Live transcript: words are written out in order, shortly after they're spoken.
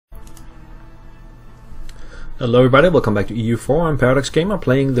Hello everybody, welcome back to EU4. I'm ParadogsGamer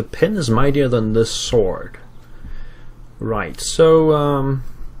playing The Pen is Mightier Than the Sword. Right, so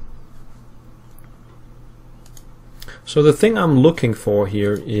the thing I'm looking for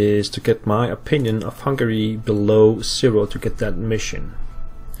here is to get my opinion of Hungary below 0 to get that mission.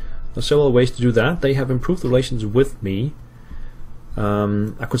 There's several ways to do that. They have improved relations with me.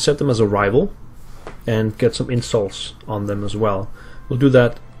 I could set them as a rival and get some insults on them as well. We'll do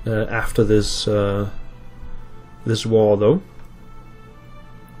that after this this war, though.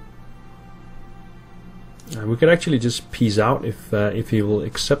 We could actually just peace out if he will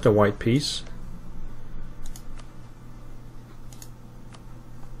accept a white peace.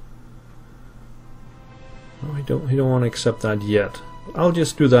 No, he don't want to accept that yet. I'll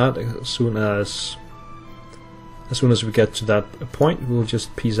just do that as soon as we get to that point. We'll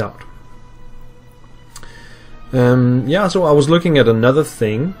just peace out. Yeah, so I was looking at another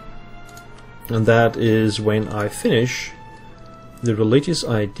thing, and that is when I finish the religious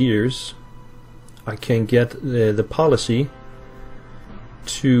ideas, I can get the policy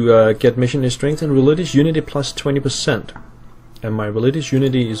to get missionary strength and religious unity plus 20%. And my religious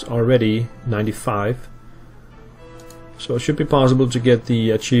unity is already 95. So it should be possible to get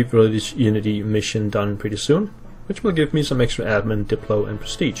the achieve religious unity mission done pretty soon, which will give me some extra admin, diplo and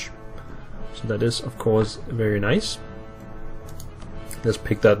prestige. So that is of course very nice. Let's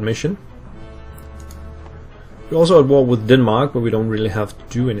pick that mission. We're also at war with Denmark, but we don't really have to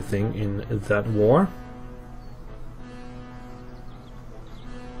do anything in that war.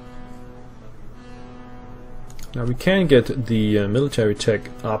 Now we can get the military tech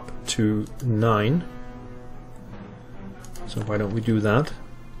up to 9. So why don't we do that?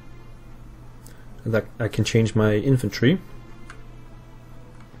 And that I can change my infantry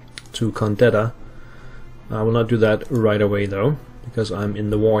to Condetta. I will not do that right away though, because I'm in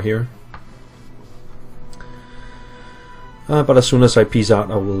the war here. But as soon as I peace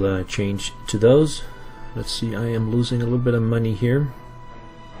out, I will change to those. Let's see, I am losing a little bit of money here.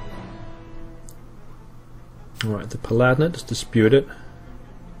 Alright, the Palatinate is disputed.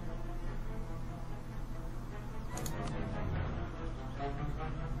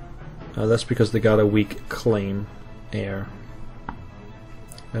 That's because they got a weak claim heir.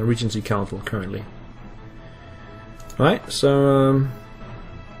 And Regency Council currently. Right, so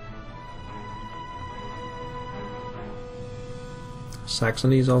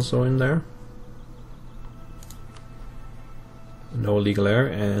Saxony is also in there. No legal heir,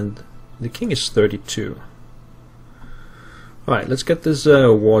 and the king is 32. Alright, let's get this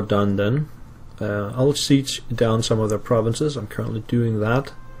war done then. I'll siege down some of their provinces. I'm currently doing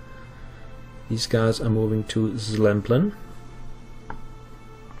that. These guys are moving to Zlemplen.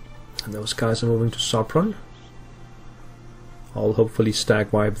 And those guys are moving to Sopron. I'll hopefully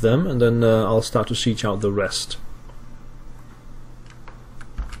stag wipe them, and then I'll start to siege out the rest.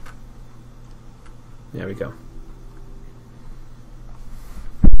 There we go.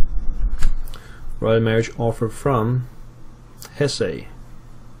 Royal marriage offer from Hesse.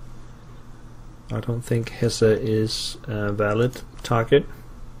 I don't think Hesse is a valid target.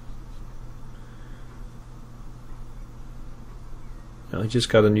 I just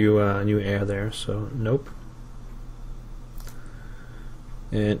got a new heir there, so nope.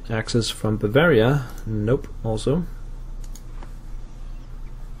 And access from Bavaria, nope, also.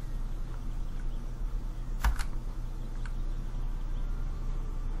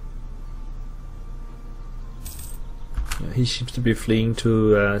 Yeah, he seems to be fleeing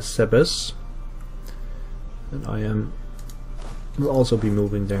to Sebes, and I will also be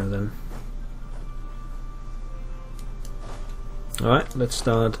moving there then. Alright, let's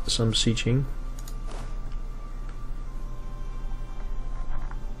start some sieging.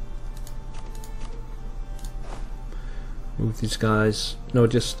 Move these guys. No,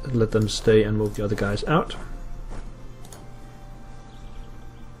 just let them stay and move the other guys out.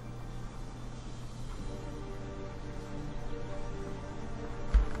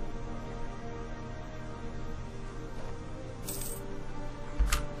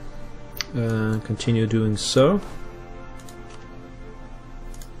 Continue doing so.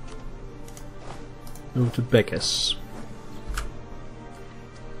 Move to Beckes.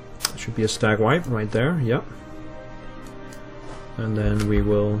 Should be a stag wipe right there, yep. And then we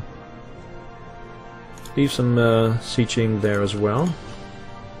will leave some sieging there as well.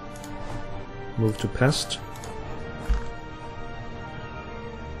 Move to Pest.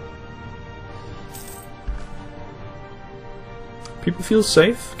 People feel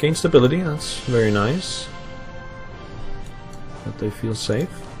safe, gain stability, that's very nice. That they feel safe.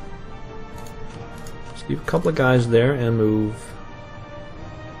 Just leave a couple of guys there and move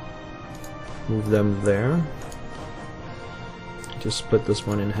them there. Just split this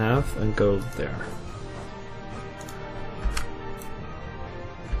one in half and go there.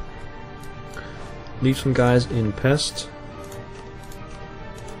 Leave some guys in pest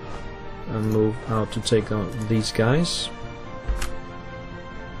and move out to take out these guys.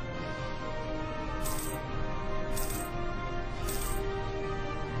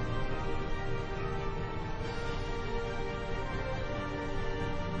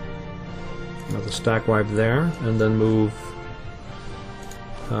 Another stack wipe there, and then move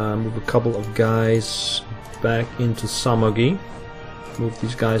a couple of guys back into Samogi. Move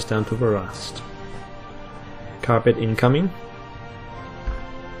these guys down to Varast. Carpet incoming.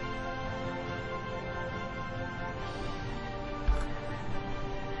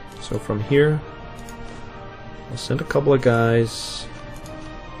 So from here, I'll send a couple of guys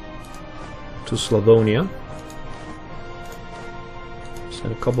to Slavonia.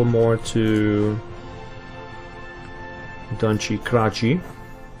 Send a couple more to Dunchi Krachi.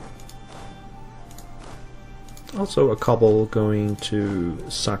 Also a couple going to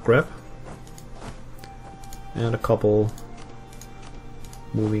Zagreb. And a couple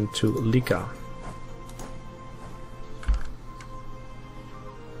moving to Lika.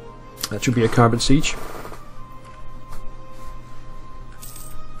 That should be a carpet siege.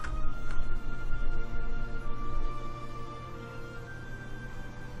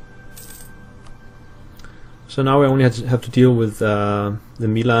 So now we only have to deal with the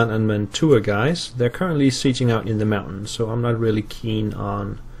Milan and Mantua guys. They're currently sieging out in the mountains, so I'm not really keen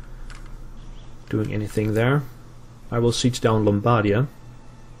on doing anything there. I will siege down Lombardia.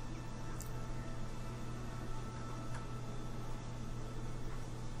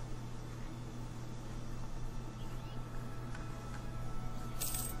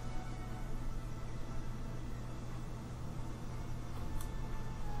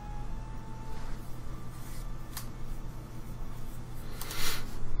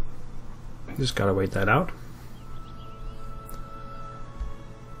 Just gotta wait that out.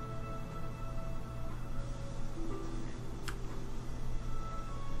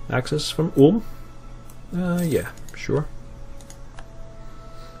 Access from Ulm? Yeah, sure.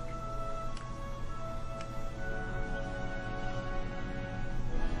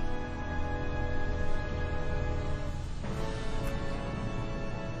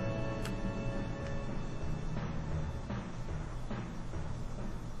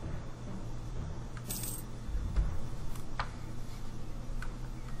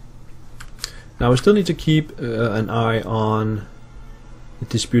 Now we still need to keep an eye on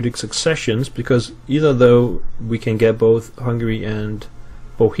disputed successions, because either though we can get both Hungary and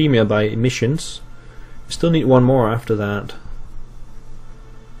Bohemia by missions, we still need one more after that.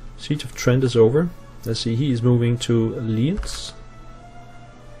 Siege of Trent is over. Let's see, he is moving to Linz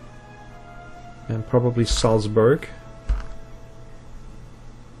and probably Salzburg.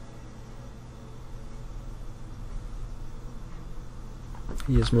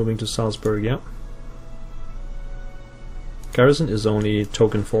 He is moving to Salzburg, yeah. Garrison is only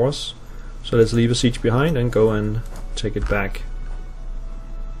token force, so let's leave a siege behind and go and take it back.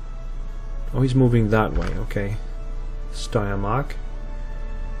 Oh, he's moving that way, okay. Steiermark.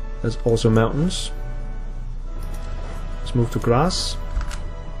 There's also mountains. Let's move to Graz,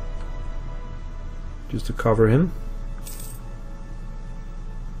 just to cover him.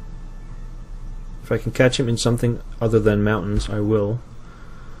 If I can catch him in something other than mountains, I will.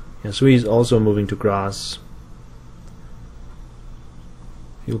 Yeah, so he's also moving to Graz.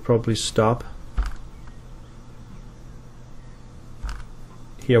 He'll probably stop.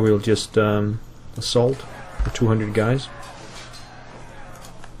 Here we'll just assault the 200 guys.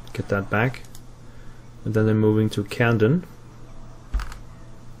 Get that back. And then they're moving to Camden.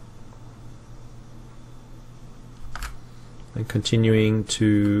 And continuing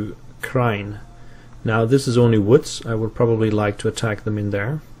to Krain. Now this is only woods. I would probably like to attack them in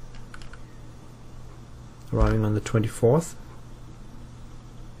there. Arriving on the 24th.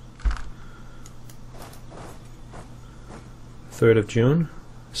 3rd of June,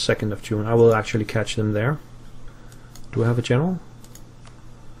 2nd of June. I will actually catch them there. Do I have a general?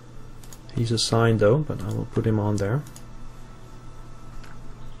 He's assigned though, but I will put him on there.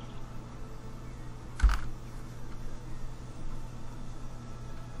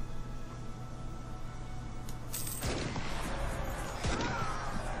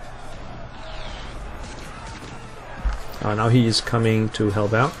 Now he is coming to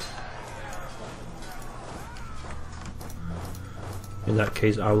help out. In that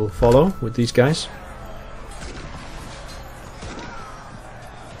case, I will follow with these guys.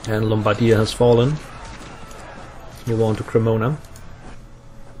 And Lombardia has fallen. Move on to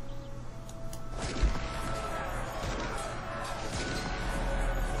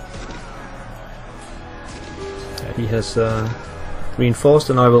He has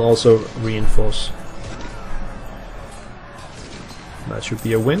reinforced, and I will also reinforce. That should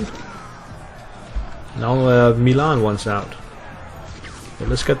be a win. Now Milan wants out. But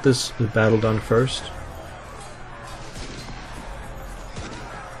let's get this battle done first.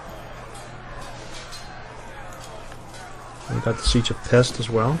 We got the Siege of Pest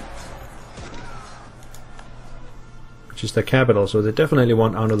as well, which is their capital, so they definitely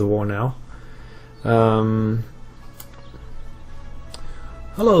want out of the war now.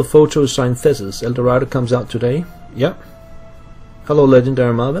 Hello, photosynthesis. Eldorado comes out today. Yep. Hello,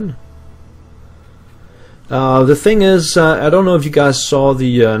 Legendary Marvin. The thing is, I don't know if you guys saw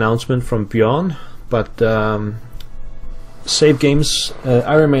the announcement from Bjorn, but save games,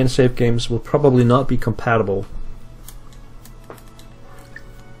 Iron Man save games will probably not be compatible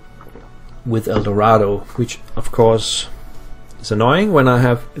with Eldorado, which of course is annoying when I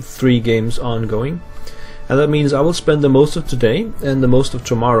have 3 games ongoing, and that means I will spend the most of today and the most of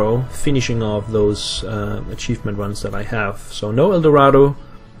tomorrow finishing off those achievement runs that I have. So no Eldorado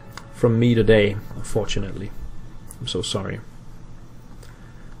from me today, unfortunately. I'm so sorry.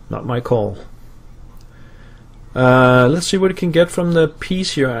 Not my call. Let's see what we can get from the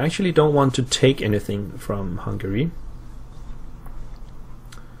peace here. I actually don't want to take anything from Hungary.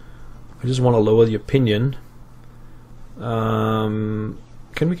 I just want to lower the opinion. Can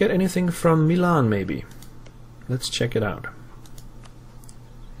we get anything from Milan maybe? Let's check it out.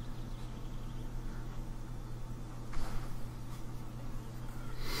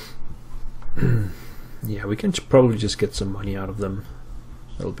 Yeah, we can probably just get some money out of them.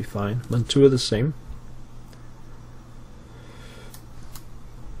 That'll be fine. Mantua the same.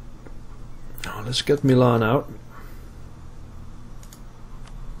 Oh, let's get Milan out.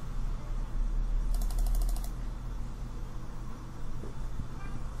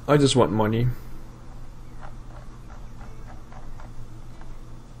 I just want money.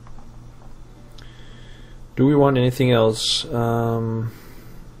 Do we want anything else?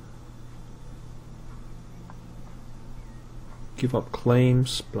 Give up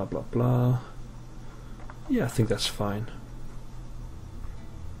claims, blah blah blah. Yeah, I think that's fine.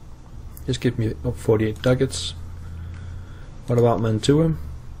 Just give me up 48 ducats. What about Mantua?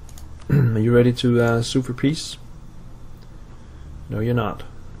 Are you ready to sue for peace? No, you're not.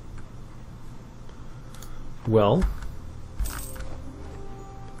 Well,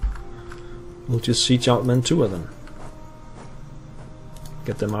 we'll just siege out Mantua then.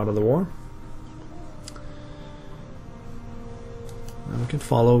 Get them out of the war. And we can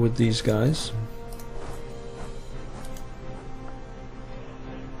follow with these guys.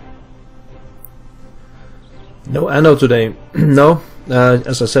 No Anno today. No,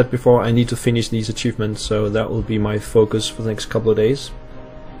 as I said before, I need to finish these achievements, so that will be my focus for the next couple of days.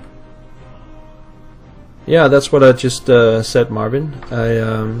 Yeah, that's what I just said, Marvin.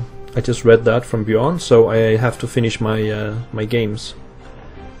 I just read that from Bjorn, so I have to finish my my games.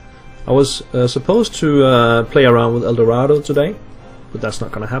 I was supposed to play around with Eldorado today, but that's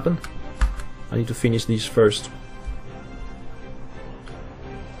not gonna happen. I need to finish these first.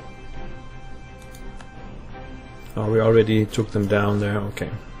 Oh, we already took them down there.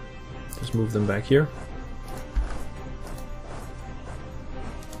 Okay, let's move them back here.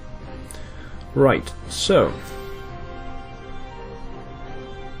 Right, so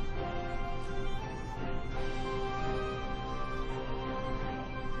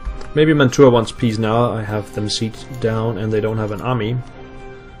maybe Mantua wants peace now. I have them sieged down and they don't have an army.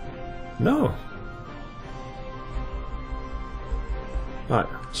 No. Alright,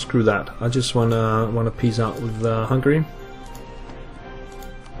 screw that. I just wanna peace out with Hungary.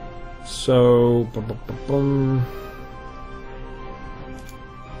 So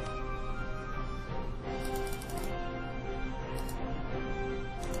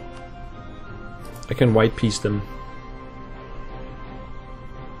I can white piece them.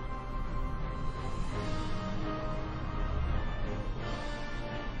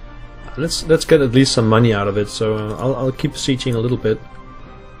 Let's get at least some money out of it. So I'll keep sieging a little bit,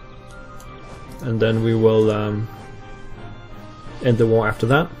 and then we will end the war after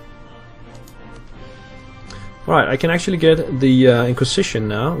that. Alright, I can actually get the Inquisition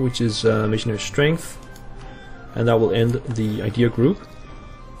now, which is Missionary Strength, and that will end the idea group.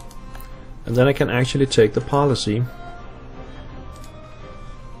 And then I can actually take the policy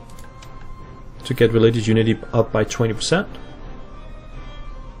to get religious unity up by 20%.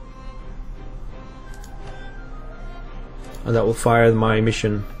 And that will fire my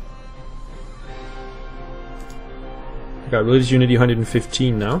mission. I got religious unity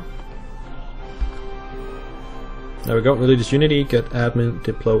 115 now. There we go, religious unity, get admin,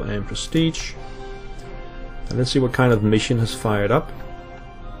 diplo and prestige. And let's see what kind of mission has fired up.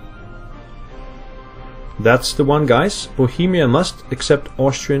 That's the one, guys. Bohemia must accept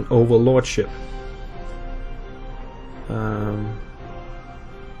Austrian overlordship.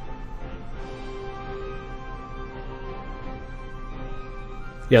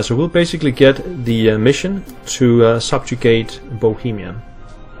 Yeah, so we'll basically get the mission to subjugate Bohemia.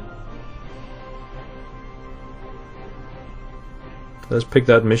 Let's pick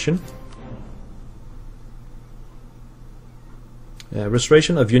that mission.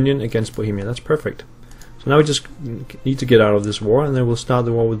 Restoration of Union against Bohemia. That's perfect. So now we just need to get out of this war, and then we'll start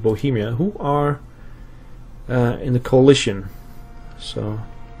the war with Bohemia, who are in the coalition. So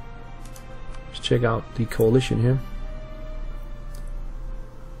let's check out the coalition here.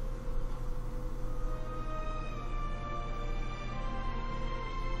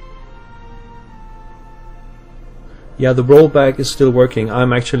 Yeah, the rollback is still working.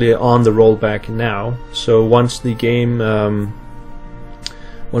 I'm actually on the rollback now. So once the game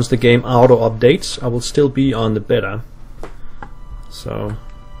auto updates, I will still be on the beta. So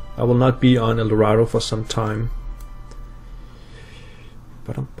I will not be on El Dorado for some time.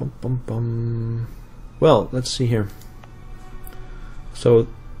 Well, let's see here. So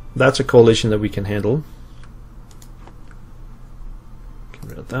that's a coalition that we can handle. Get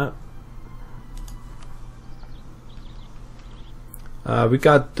rid of that. We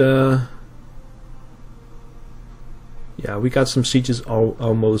got yeah, we got some sieges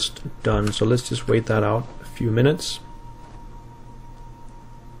almost done, so let's just wait that out a few minutes.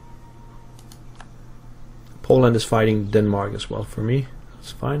 Poland is fighting Denmark as well for me.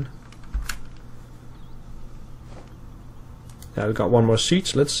 That's fine. Yeah, we got one more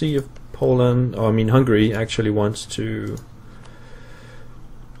siege. Let's see if Poland, or I mean Hungary, actually wants to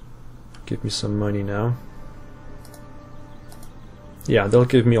give me some money now. Yeah, they'll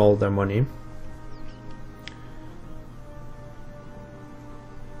give me all their money.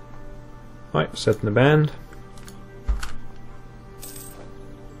 Right, setting the band.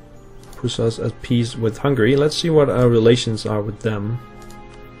 Puts us at peace with Hungary. Let's see what our relations are with them.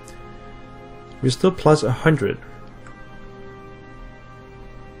 We're still plus 100.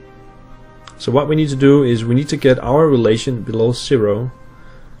 So what we need to do is we need to get our relation below 0.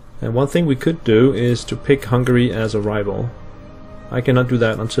 And one thing we could do is to pick Hungary as a rival. I cannot do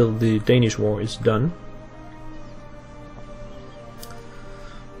that until the Danish war is done.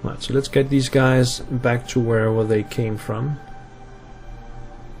 Right, so let's get these guys back to wherever they came from.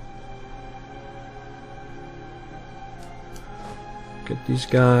 Get these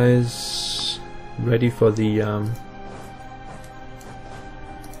guys ready for the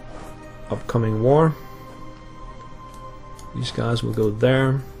upcoming war. These guys will go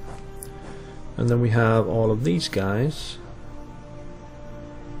there. And then we have all of these guys.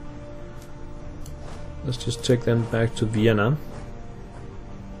 Let's just take them back to Vienna.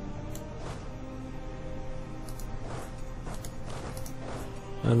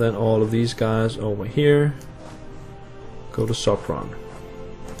 And then all of these guys over here go to Sopron.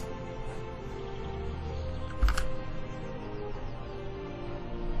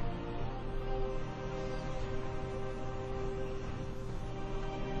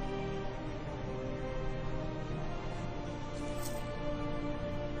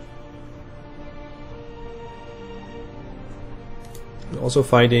 Also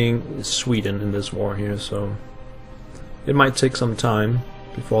fighting Sweden in this war here, so it might take some time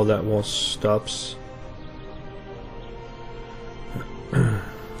before that war stops.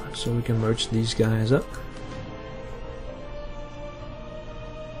 So we can merge these guys up.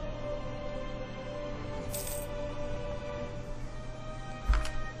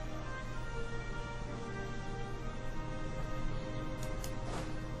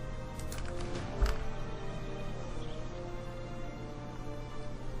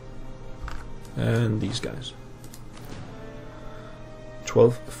 And these guys.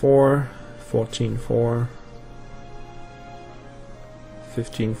 12-4, 14-4,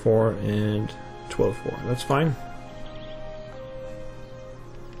 15-4, and 12-4. That's fine.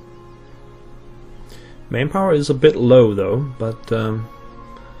 Manpower is a bit low though, but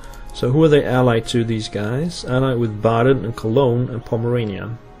so who are they allied to, these guys? Allied with Baden and Cologne and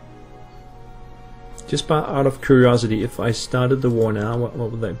Pomerania. Just out of curiosity, if I started the war now, what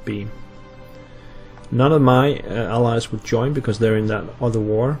would that be? None of my allies would join because they're in that other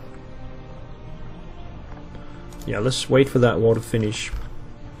war. Yeah, let's wait for that war to finish.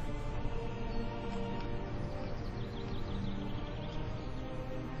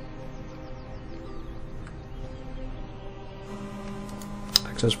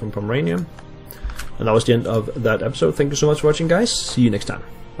 Access from Pomerania. And that was the end of that episode. Thank you so much for watching, guys. See you next time.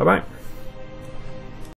 Bye bye.